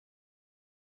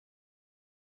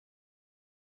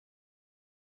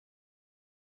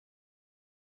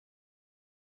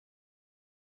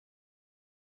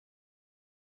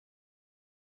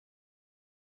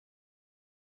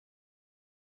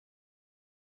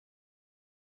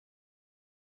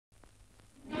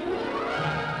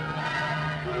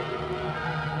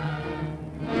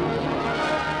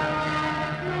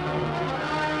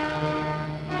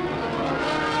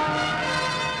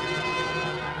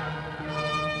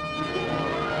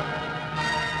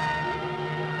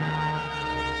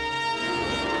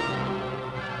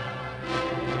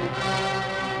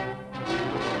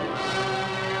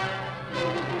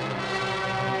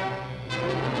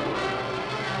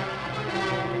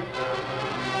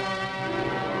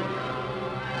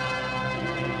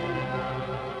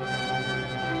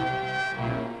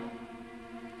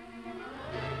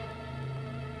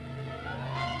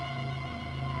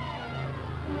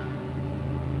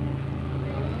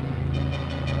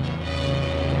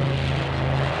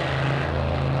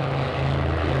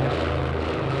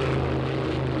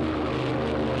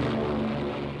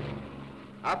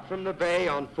Up from the bay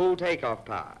on full takeoff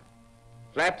power.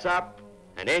 Flaps up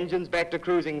and engines back to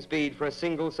cruising speed for a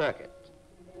single circuit.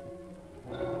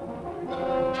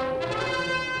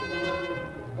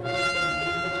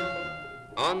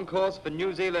 On course for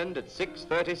New Zealand at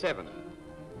 6:37.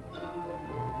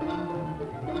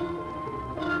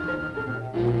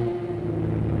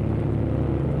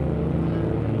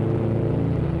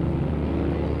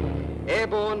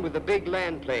 Airborne with the big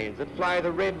land planes that fly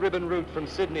the red ribbon route from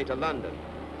Sydney to London,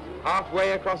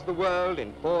 halfway across the world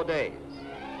in 4 days.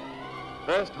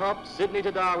 First hop, Sydney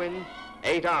to Darwin,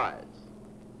 8 hours.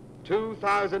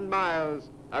 2,000 miles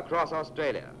across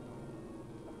Australia.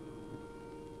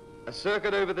 A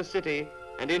circuit over the city,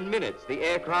 and in minutes the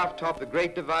aircraft top the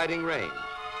Great Dividing Range.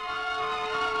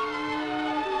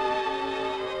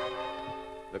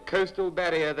 The coastal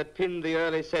barrier that pinned the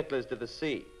early settlers to the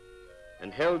sea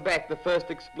and held back the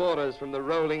first explorers from the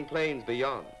rolling plains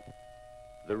beyond,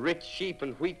 the rich sheep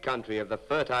and wheat country of the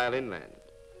fertile inland.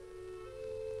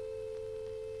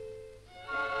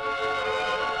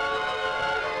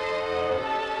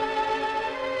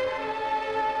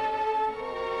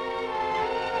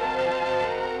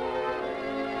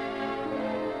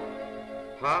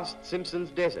 Past Simpson's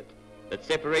Desert that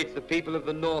separates the people of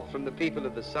the north from the people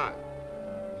of the south.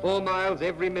 4 miles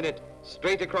every minute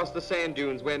straight across the sand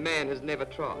dunes where man has never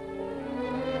trod.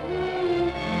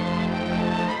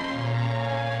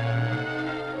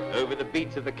 Over the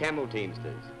beats of the camel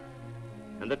teamsters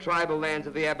and the tribal lands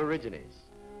of the Aborigines.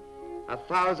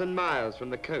 1,000 miles from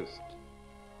the coast.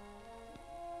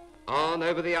 On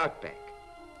over the outback,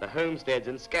 the homesteads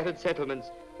and scattered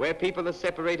settlements where people are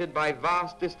separated by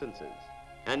vast distances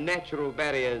and natural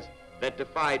barriers that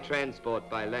defy transport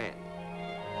by land.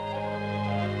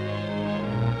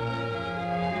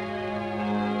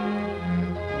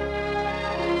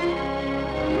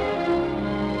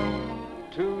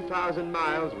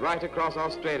 Miles right across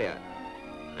Australia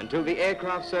until the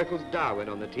aircraft circles Darwin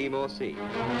on the Timor Sea.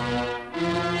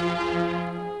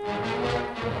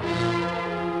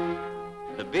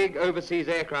 The big overseas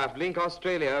aircraft link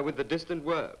Australia with the distant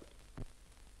world.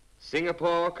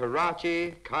 Singapore,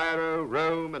 Karachi, Cairo,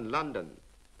 Rome, and London.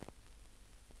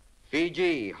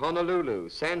 Fiji, Honolulu,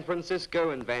 San Francisco,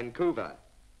 and Vancouver.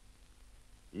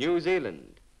 New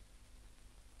Zealand.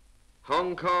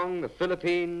 Hong Kong, the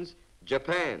Philippines,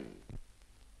 Japan.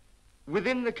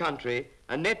 Within the country,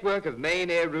 a network of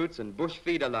main air routes and bush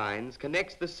feeder lines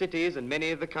connects the cities and many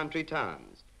of the country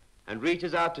towns and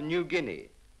reaches out to New Guinea,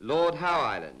 Lord Howe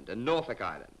Island, and Norfolk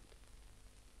Island.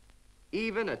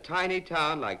 Even a tiny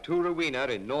town like Toorawina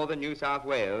in northern New South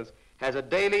Wales has a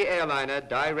daily airliner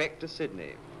direct to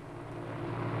Sydney.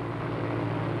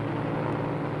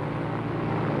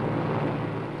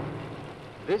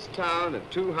 This town of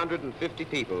 250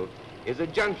 people is a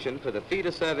junction for the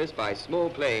feeder service by small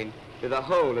plane to the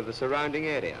whole of the surrounding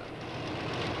area.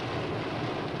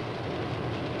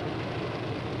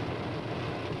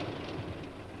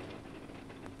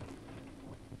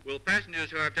 Will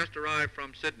passengers who have just arrived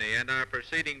from Sydney and are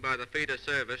proceeding by the feeder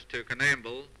service to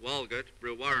Coonamble, Walgett,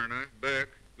 Brewarrina,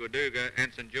 Bourke, Goodoogah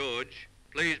and St George,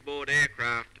 please board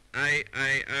aircraft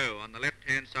AAO on the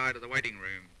left-hand side of the waiting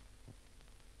room.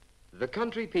 The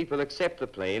country people accept the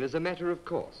plane as a matter of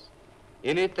course.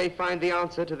 In it, they find the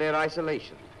answer to their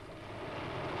isolation.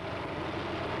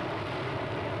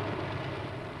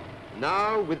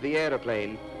 Now, with the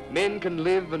aeroplane, men can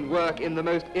live and work in the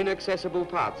most inaccessible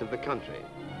parts of the country.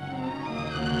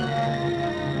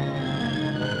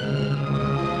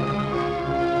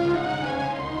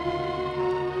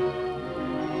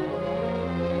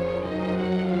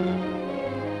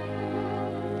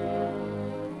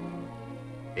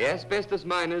 The asbestos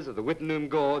miners of the Wittenoom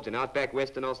Gorge in outback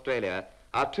Western Australia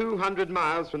are 200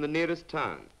 miles from the nearest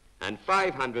town and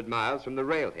 500 miles from the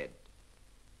railhead.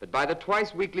 But by the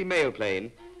twice-weekly mail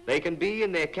plane, they can be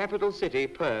in their capital city,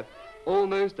 Perth,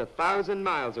 almost 1,000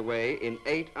 miles away in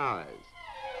 8 hours.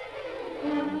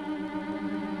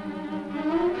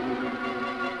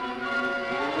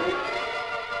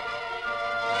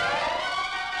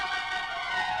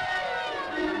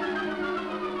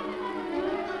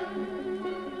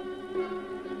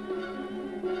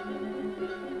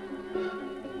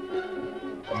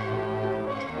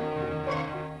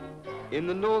 In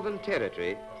the Northern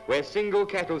Territory, where single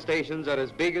cattle stations are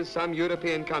as big as some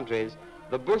European countries,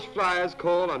 the bush flyers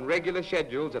call on regular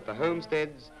schedules at the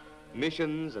homesteads,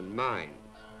 missions and mines.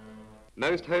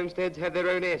 Most homesteads have their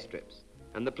own airstrips,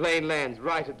 and the plane lands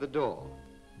right at the door.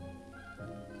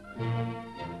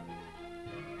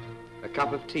 A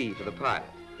cup of tea for the pilot,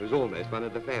 who's almost one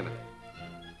of the family.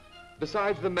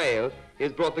 Besides the mail, he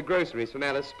has brought the groceries from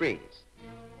Alice Springs.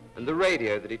 and the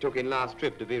radio that he took in last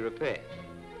trip to be repaired.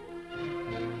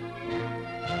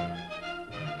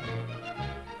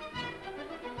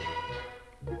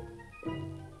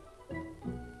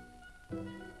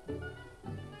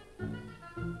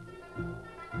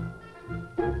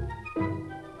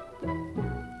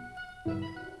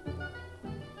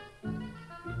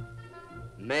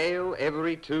 Mail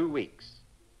every 2 weeks,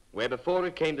 where before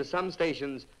it came to some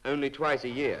stations only twice a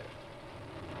year.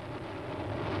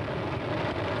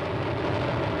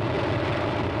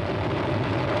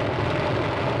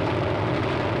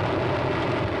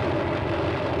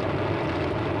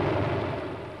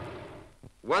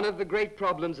 One of the great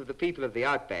problems of the people of the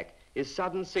outback is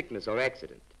sudden sickness or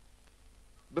accident.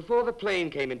 Before the plane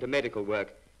came into medical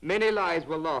work, many lives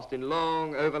were lost in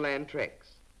long overland treks.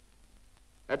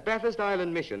 At Bathurst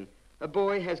Island Mission, a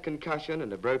boy has concussion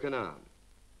and a broken arm.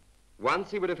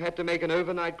 Once he would have had to make an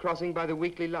overnight crossing by the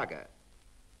weekly lugger.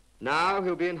 Now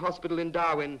he'll be in hospital in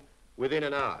Darwin within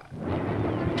an hour.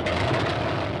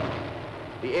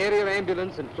 The aerial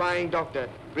ambulance and flying doctor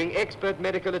bring expert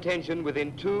medical attention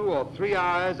within 2 or 3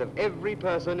 hours of every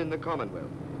person in the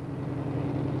Commonwealth.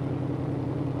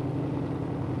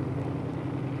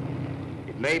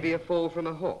 It may be a fall from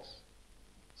a horse,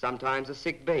 sometimes a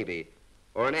sick baby,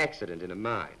 or an accident in a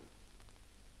mine.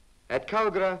 At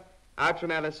Culgra, out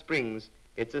from Alice Springs,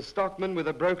 it's a stockman with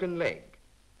a broken leg,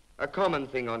 a common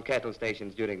thing on cattle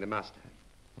stations during the muster.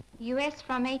 US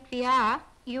from 8VR,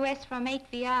 US from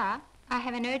 8VR, I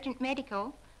have an urgent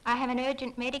medical. I have an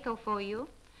urgent medical for you.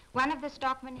 One of the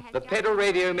stockmen has... The pedal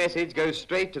radio message goes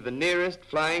straight to the nearest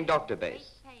flying doctor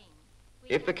base.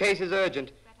 If the case is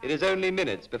urgent, it is only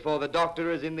minutes before the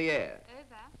doctor is in the air.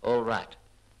 Over. All right.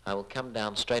 I will come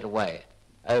down straight away.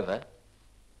 Over.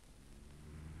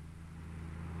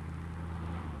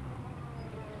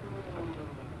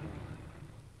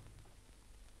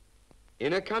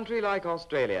 In a country like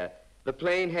Australia, the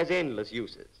plane has endless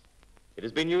uses. It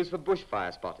has been used for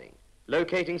bushfire spotting,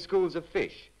 locating schools of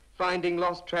fish, finding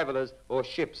lost travelers or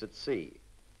ships at sea.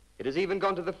 It has even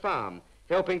gone to the farm,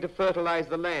 helping to fertilize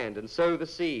the land and sow the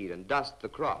seed and dust the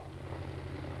crop.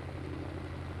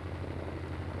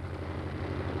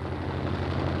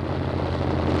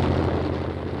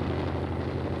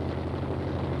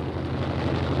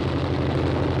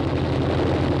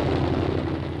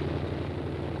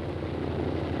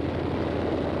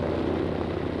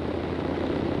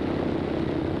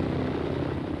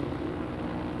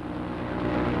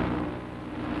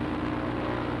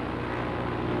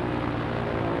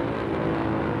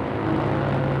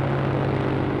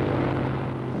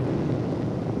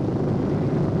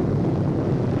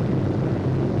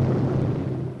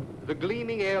 The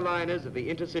gleaming airliners of the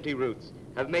intercity routes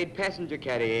have made passenger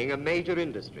carrying a major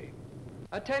industry.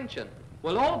 Attention!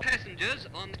 Will all Passengers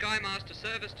on Skymaster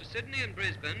service to Sydney and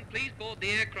Brisbane, please board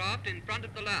the aircraft in front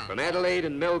of the lounge. From Adelaide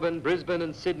and Melbourne, Brisbane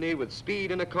and Sydney, with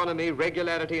speed and economy,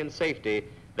 regularity and safety,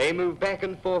 they move back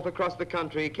and forth across the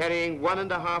country carrying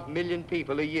 1.5 million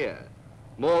people a year,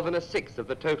 more than 1/6 of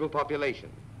the total population.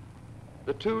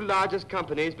 The 2 largest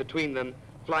companies between them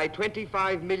fly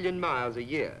 25 million miles a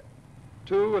year.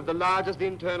 2 of the largest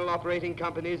internal operating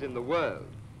companies in the world,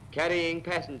 carrying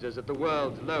passengers at the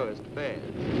world's lowest fares.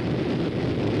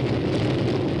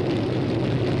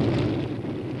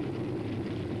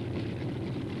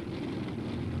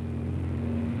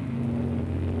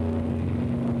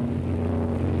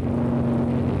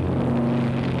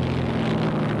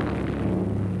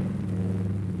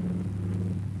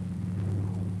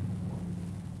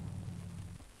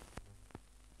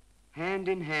 Hand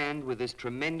in hand with this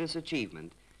tremendous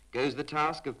achievement goes the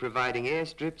task of providing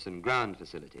airstrips and ground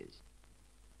facilities.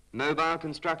 Mobile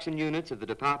construction units of the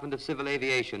Department of Civil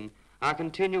Aviation are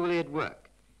continually at work,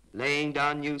 laying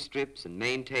down new strips and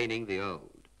maintaining the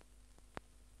old.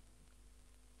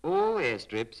 All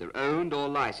airstrips are owned or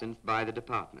licensed by the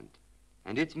department,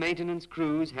 and its maintenance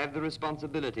crews have the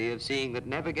responsibility of seeing that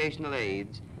navigational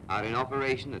aids are in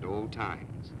operation at all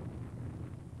times.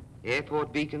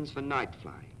 Airport beacons for night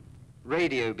flying,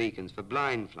 radio beacons for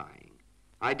blind flying,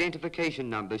 identification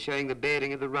numbers showing the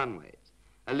bearing of the runways,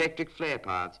 electric flare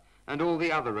paths, and all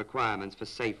the other requirements for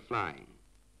safe flying.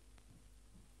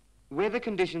 Weather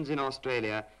conditions in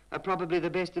Australia are probably the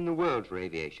best in the world for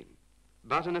aviation,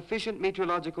 but an efficient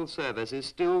meteorological service is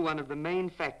still one of the main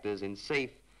factors in safe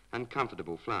and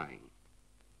comfortable flying.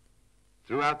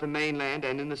 Throughout the mainland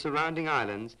and in the surrounding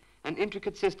islands, an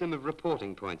intricate system of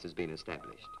reporting points has been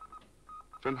established.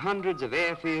 From hundreds of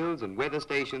airfields and weather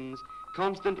stations,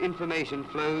 constant information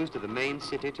flows to the main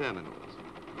city terminals.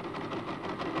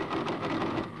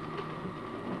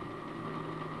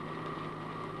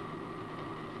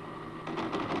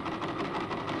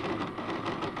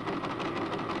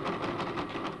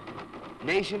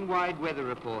 Nationwide weather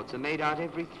reports are made out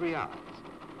every 3 hours.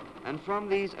 And from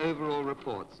these overall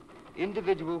reports,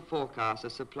 individual forecasts are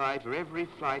supplied for every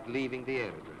flight leaving the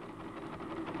aerodrome.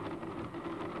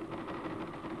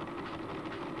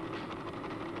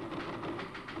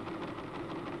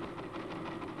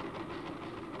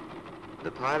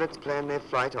 The pilots plan their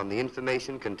flight on the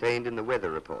information contained in the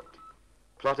weather report,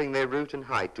 plotting their route and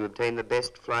height to obtain the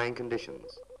best flying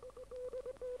conditions.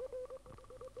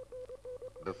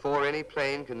 Before any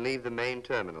plane can leave the main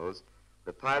terminals,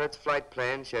 the pilot's flight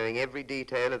plan showing every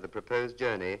detail of the proposed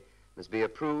journey must be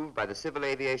approved by the Civil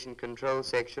Aviation Control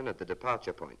Section at the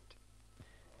departure point.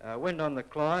 Wind on the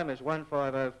climb is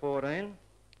 15014.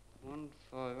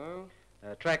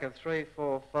 150. Track of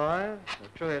 345.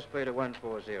 True airspeed of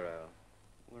 140.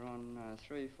 We're on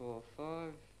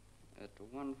 345 at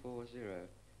 140.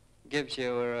 Gives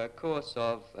you a course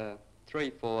of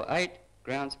 348,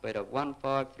 ground speed of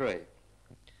 153.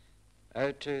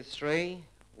 023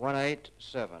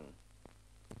 187.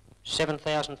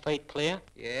 7,000 feet clear?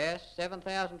 Yes,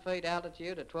 7,000 feet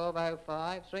altitude at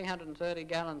 1205, 330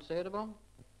 gallons suitable.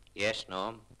 Yes,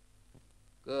 Norm.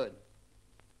 Good.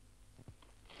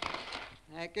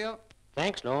 Thank you.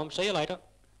 Thanks, Norm. See you later.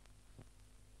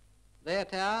 There,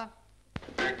 Tower.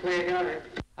 Clear, got it.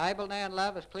 Able now and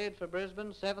Love is cleared for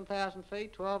Brisbane, 7,000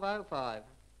 feet, 1205.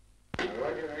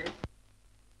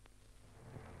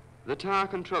 The tower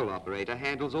control operator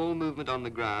handles all movement on the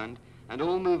ground and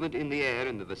all movement in the air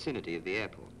in the vicinity of the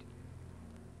airport.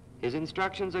 His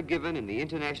instructions are given in the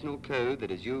international code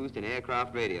that is used in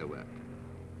aircraft radio work,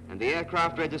 and the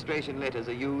aircraft registration letters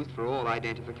are used for all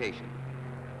identification.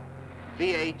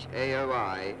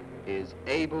 VHAOI is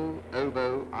Able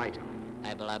Obo Item.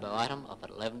 Able Obo item off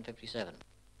at 11:57.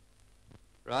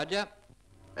 Roger.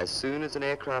 As soon as an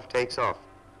aircraft takes off,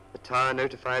 the tower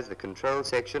notifies the control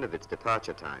section of its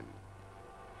departure time.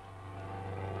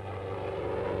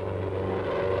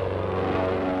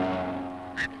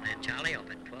 Able now, Charlie, off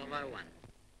at 12:01.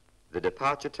 The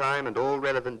departure time and all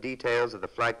relevant details of the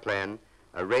flight plan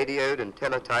are radioed and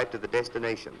teletyped to the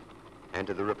destination and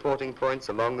to the reporting points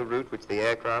along the route which the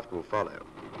aircraft will follow.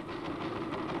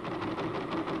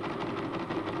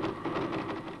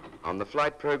 On the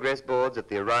flight progress boards at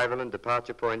the arrival and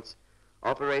departure points,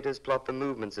 operators plot the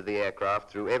movements of the aircraft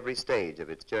through every stage of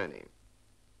its journey.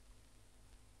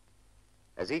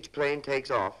 As each plane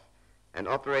takes off, an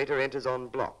operator enters on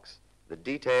blocks the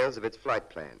details of its flight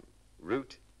plan,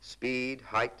 route, speed,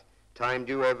 height, time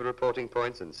due over reporting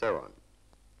points, and so on.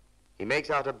 He makes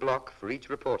out a block for each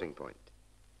reporting point.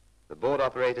 The board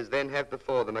operators then have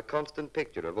before them a constant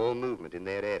picture of all movement in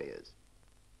their areas.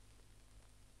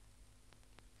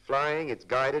 Flying its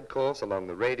guided course along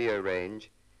the radio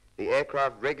range, the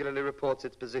aircraft regularly reports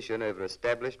its position over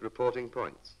established reporting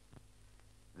points.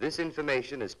 This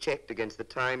information is checked against the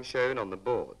time shown on the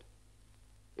board.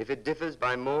 If it differs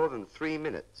by more than 3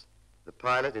 minutes, the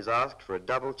pilot is asked for a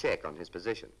double check on his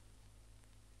position.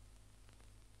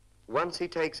 Once he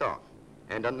takes off,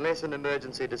 and unless an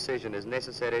emergency decision is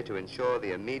necessary to ensure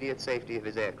the immediate safety of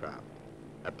his aircraft,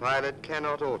 a pilot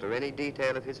cannot alter any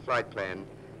detail of his flight plan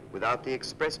without the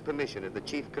express permission of the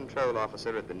Chief Control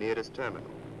Officer at the nearest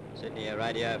terminal. Sydney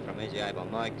radio from Easy Able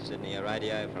Mike. Sydney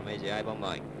radio from Easy Able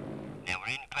Mike. Now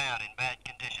we're in cloud in bad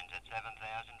conditions at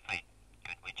 7,000 feet.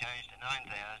 Could we change to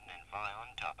 9,000 and fly on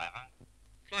top, over?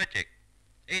 Flight check.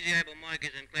 Easy Able Mike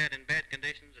is in cloud in bad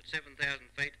conditions at 7,000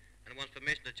 feet and wants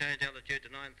permission to change altitude to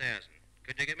 9,000.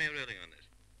 Could you give me a ruling on this?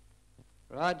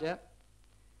 Roger.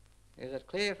 Is it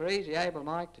clear for Easy Able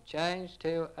Mike to change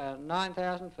to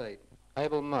 9,000 feet?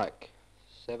 Able Mike,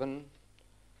 7.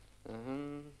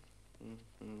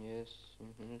 Yes,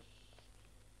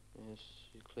 yes,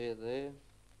 you clear there.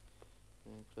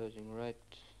 Closing right,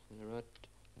 right.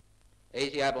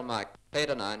 Easy Able Mike, clear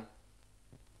to 9.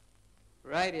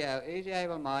 Radio, Easy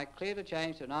Able Mike, clear to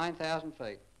change to 9,000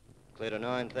 feet. Clear to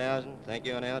 9,000. Thank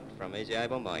you and out from Easy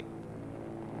Able Mike.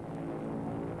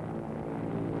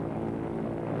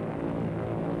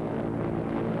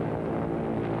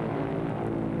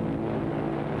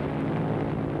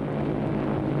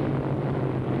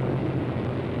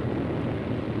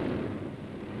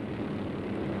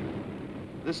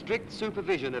 The strict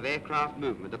supervision of aircraft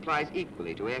movement applies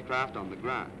equally to aircraft on the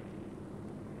ground.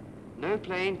 No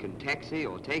plane can taxi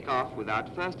or take off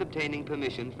without first obtaining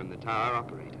permission from the tower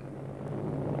operator.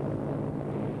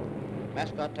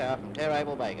 Mascot Tower from Tower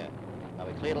Able Baker. Are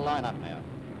we clear to line up now?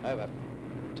 Over.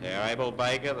 Tower Able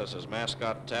Baker, this is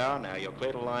Mascot Tower. Now you're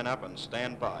clear to line up and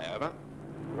stand by. Over.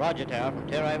 Roger Tower from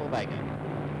Tower Able Baker.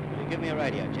 Will you give me a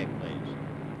radio check, please?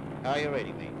 How are you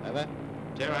reading me? Over.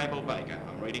 Tower Able Baker,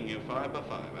 I'm reading you 5 by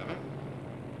 5. Over.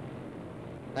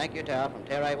 Thank you, Tower, from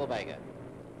Tower Able Baker.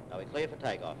 Are we clear for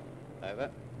takeoff? Over.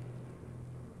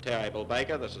 Tower Able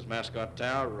Baker, this is Mascot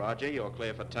Tower. Roger, you're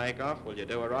clear for takeoff. Will you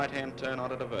do a right-hand turn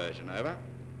onto diversion? Over.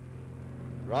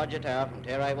 Roger, Tower, from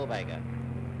Tower Able Baker.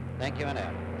 Thank you and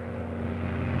out.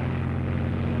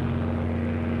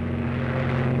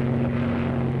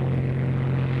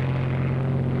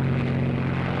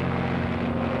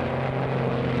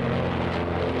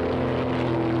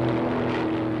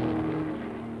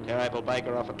 Tower Able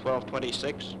Baker off at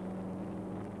 12:26.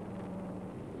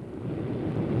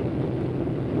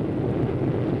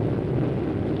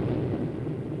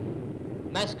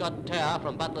 Mascot Tower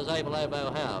from Butler's Able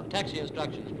Oboe Howe. Taxi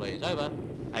instructions, please. Over.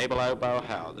 Able Oboe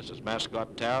Howe, this is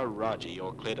Mascot Tower. Roger,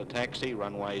 you're clear to taxi,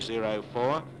 runway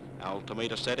 04.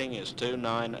 Altimeter setting is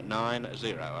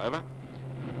 2990. Over.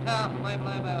 Tower from Able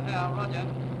Oboe Howe, roger.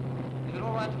 Is it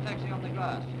all right to taxi on the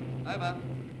grass? Over.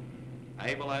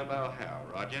 Able Oboe Howe,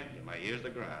 Roger, you may use the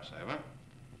grass. Over.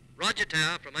 Roger,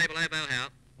 Tower, from Able Oboe Howe.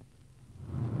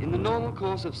 In the normal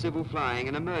course of civil flying,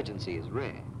 an emergency is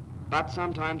rare, but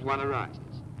sometimes one arises.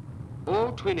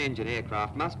 All twin-engine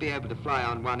aircraft must be able to fly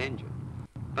on one engine,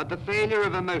 but the failure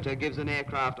of a motor gives an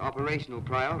aircraft operational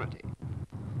priority.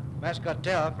 Mascot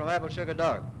Tower from Able Sugar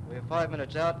Dog. We're 5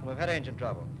 minutes out and we've had engine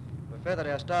trouble. We've feathered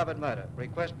our starboard motor.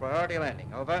 Request priority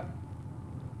landing. Over.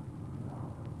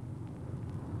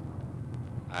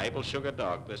 Able Sugar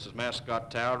Dog, this is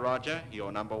Mascot Tower. Roger,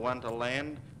 you're number 1 to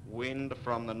land. Wind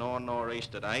from the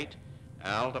north-northeast at 8.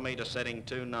 Altimeter setting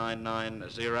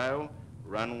 2990.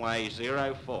 Runway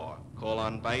 04. Call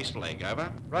on base leg.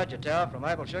 Over. Roger, Tower from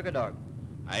Able Sugar Dog.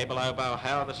 Able Oboe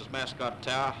Howe, this is Mascot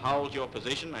Tower. Hold your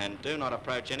position and do not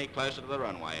approach any closer to the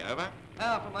runway. Over.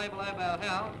 Tower from Able Oboe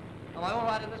Howe. Am I all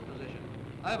right in this position?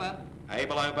 Over.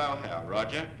 Able Oboe Howe,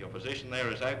 Roger. Your position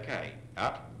there is okay.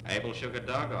 Up. Able Sugar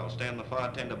Dog, I'll stand the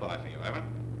fire tender by for you. Over.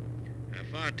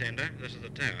 Fire tender, this is the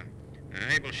tower.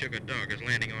 Able Sugar Dog is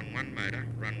landing on one motor,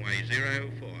 runway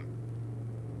 04.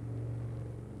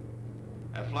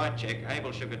 Flight check,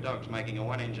 Able Sugar Dog's making a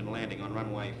one-engine landing on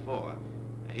runway 4.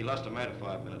 He lost a motor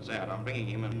 5 minutes out. I'm bringing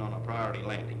him in on a priority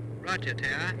landing. Roger,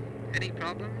 Tower. Any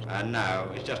problems? No,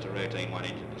 it's just a routine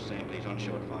one-engine descent. He's on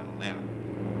short final now.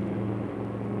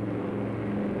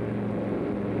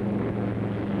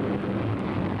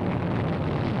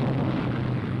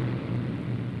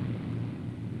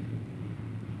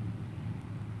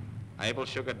 Able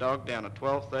Sugar Dog down at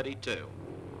 12:32.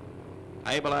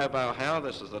 Able Oboe Howe,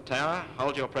 this is the tower.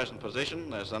 Hold your present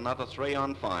position. There's another 3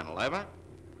 on final. Over.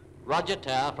 Roger,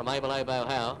 Tower from Able Oboe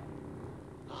Howe.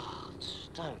 Oh,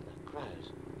 stone the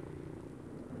crows.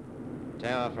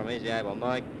 Tower from Easy Able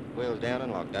Mike, wheels down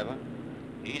and locked. Over.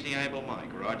 Easy Able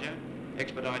Mike, Roger.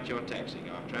 Expedite your taxi.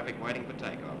 I'm traffic waiting for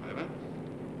takeoff. Over.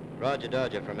 Roger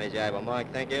Dodger from Easy Able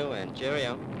Mike, thank you, and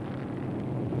cheerio.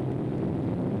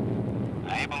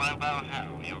 Able Oboe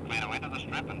Howe, you're clear to enter the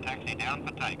strip and taxi down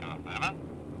for takeoff. Over.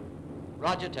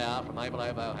 Roger, Tower from Able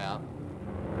Oboe Howe.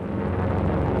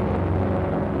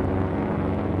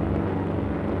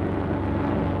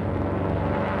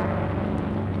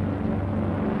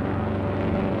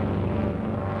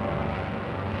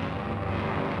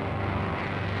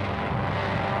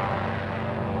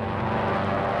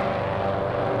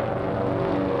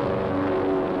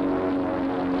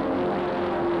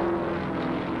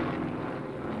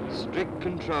 Strict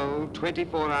control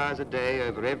 24 hours a day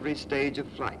over every stage of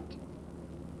flight.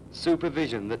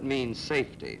 Supervision that means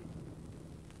safety.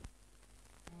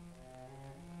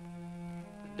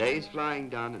 The day's flying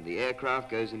done and the aircraft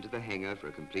goes into the hangar for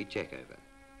a complete checkover.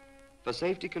 For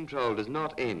safety control does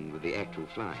not end with the actual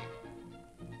flying.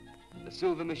 The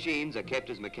silver machines are kept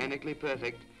as mechanically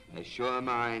perfect as sure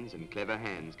minds and clever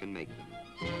hands can make them.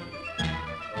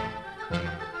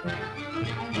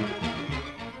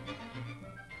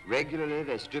 Regularly,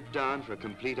 they're stripped down for a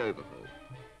complete overhaul.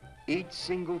 Each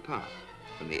single part,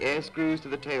 from the air screws to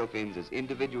the tail fins, is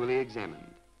individually examined.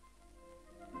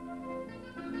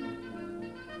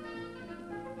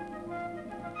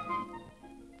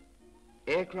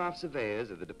 Aircraft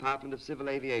surveyors of the Department of Civil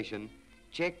Aviation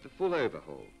check the full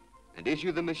overhaul and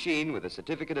issue the machine with a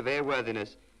certificate of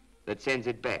airworthiness that sends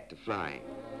it back to flying.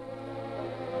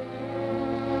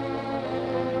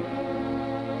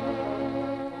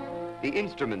 The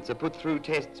instruments are put through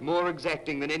tests more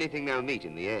exacting than anything they'll meet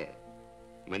in the air.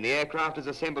 When the aircraft is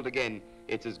assembled again,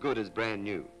 it's as good as brand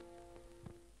new.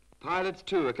 Pilots,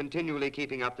 too, are continually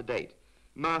keeping up to date,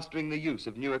 mastering the use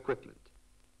of new equipment.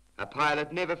 A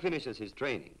pilot never finishes his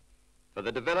training, for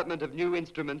the development of new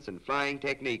instruments and flying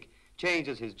technique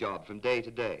changes his job from day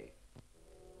to day.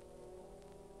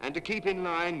 And to keep in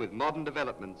line with modern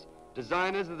developments,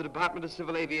 designers of the Department of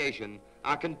Civil Aviation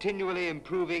are continually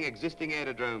improving existing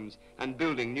aerodromes and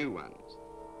building new ones.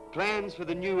 Plans for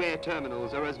the new air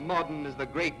terminals are as modern as the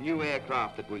great new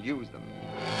aircraft that will use them.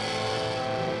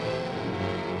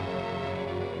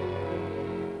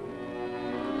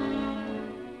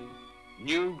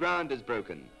 New ground is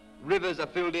broken. Rivers are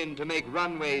filled in to make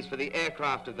runways for the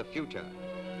aircraft of the future.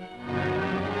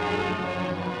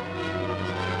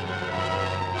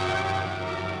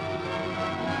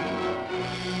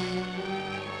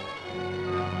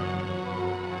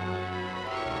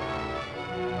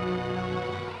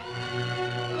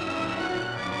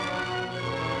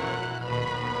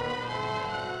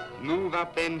 Move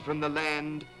up then from the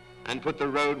land and put the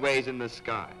roadways in the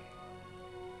sky.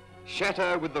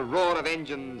 Shatter with the roar of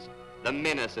engines the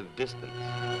menace of distance.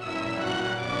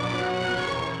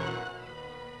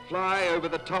 Fly over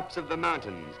the tops of the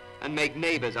mountains and make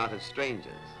neighbors out of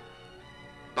strangers.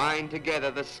 Bind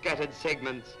together the scattered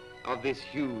segments of this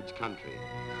huge country.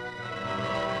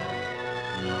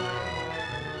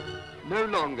 No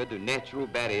longer do natural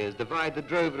barriers divide the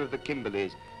drover of the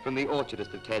Kimberleys from the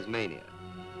orchardist of Tasmania,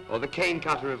 or the cane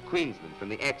cutter of Queensland from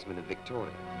the axeman of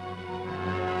Victoria.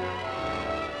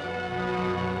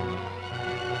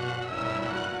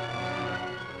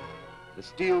 The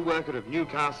steel worker of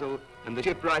Newcastle and the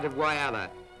shipwright of Whyalla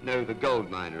know the gold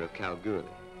miner of Kalgoorlie.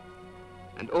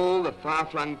 And all the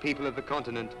far-flung people of the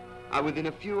continent are within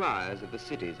a few hours of the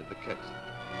cities of the coast.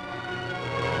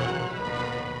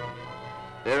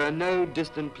 There are no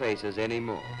distant places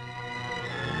anymore.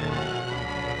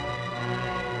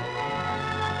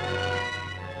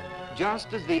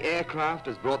 Just as the aircraft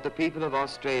has brought the people of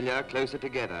Australia closer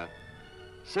together,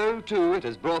 so too it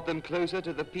has brought them closer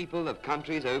to the people of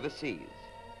countries overseas.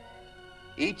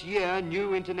 Each year,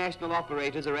 new international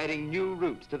operators are adding new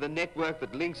routes to the network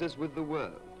that links us with the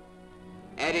world,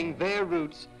 adding their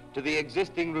routes to the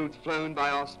existing routes flown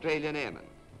by Australian airmen.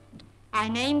 I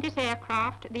named this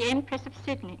aircraft the Empress of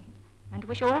Sydney and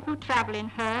wish all who travel in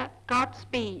her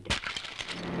Godspeed.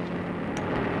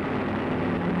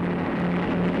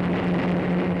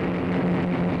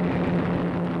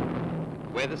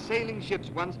 Where the sailing ships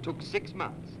once took 6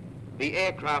 months, the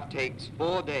aircraft takes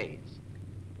 4 days.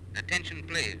 Attention,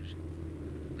 please.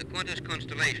 The Qantas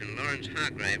Constellation Lawrence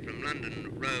Hargrave from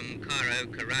London, Rome, Cairo,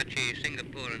 Karachi,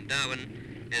 Singapore and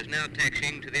Darwin is now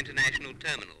taxiing to the international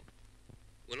terminal.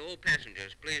 Will all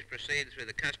passengers please proceed through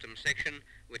the customs section,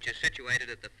 which is situated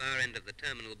at the far end of the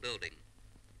terminal building.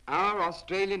 Our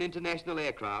Australian international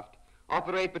aircraft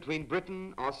operate between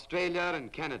Britain, Australia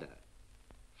and Canada,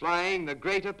 flying the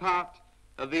greater part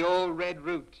of the all-red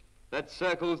route that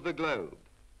circles the globe.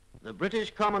 The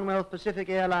British Commonwealth Pacific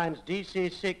Airlines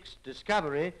DC-6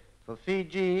 Discovery for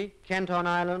Fiji, Canton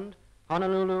Island,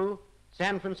 Honolulu,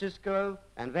 San Francisco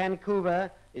and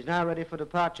Vancouver is now ready for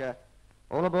departure.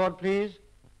 All aboard, please.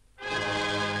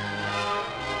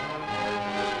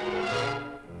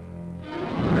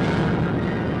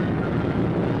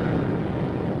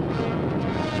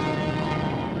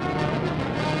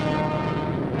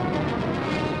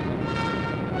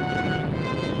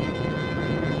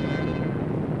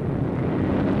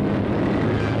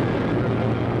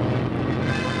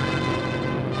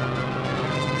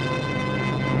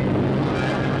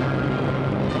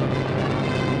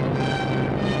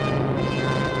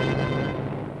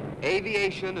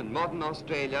 Aviation and modern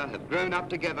Australia have grown up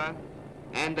together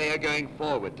and they are going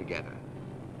forward together.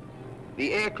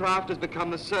 The aircraft has become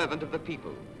the servant of the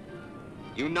people,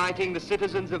 uniting the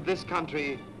citizens of this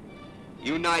country,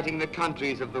 uniting the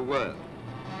countries of the world.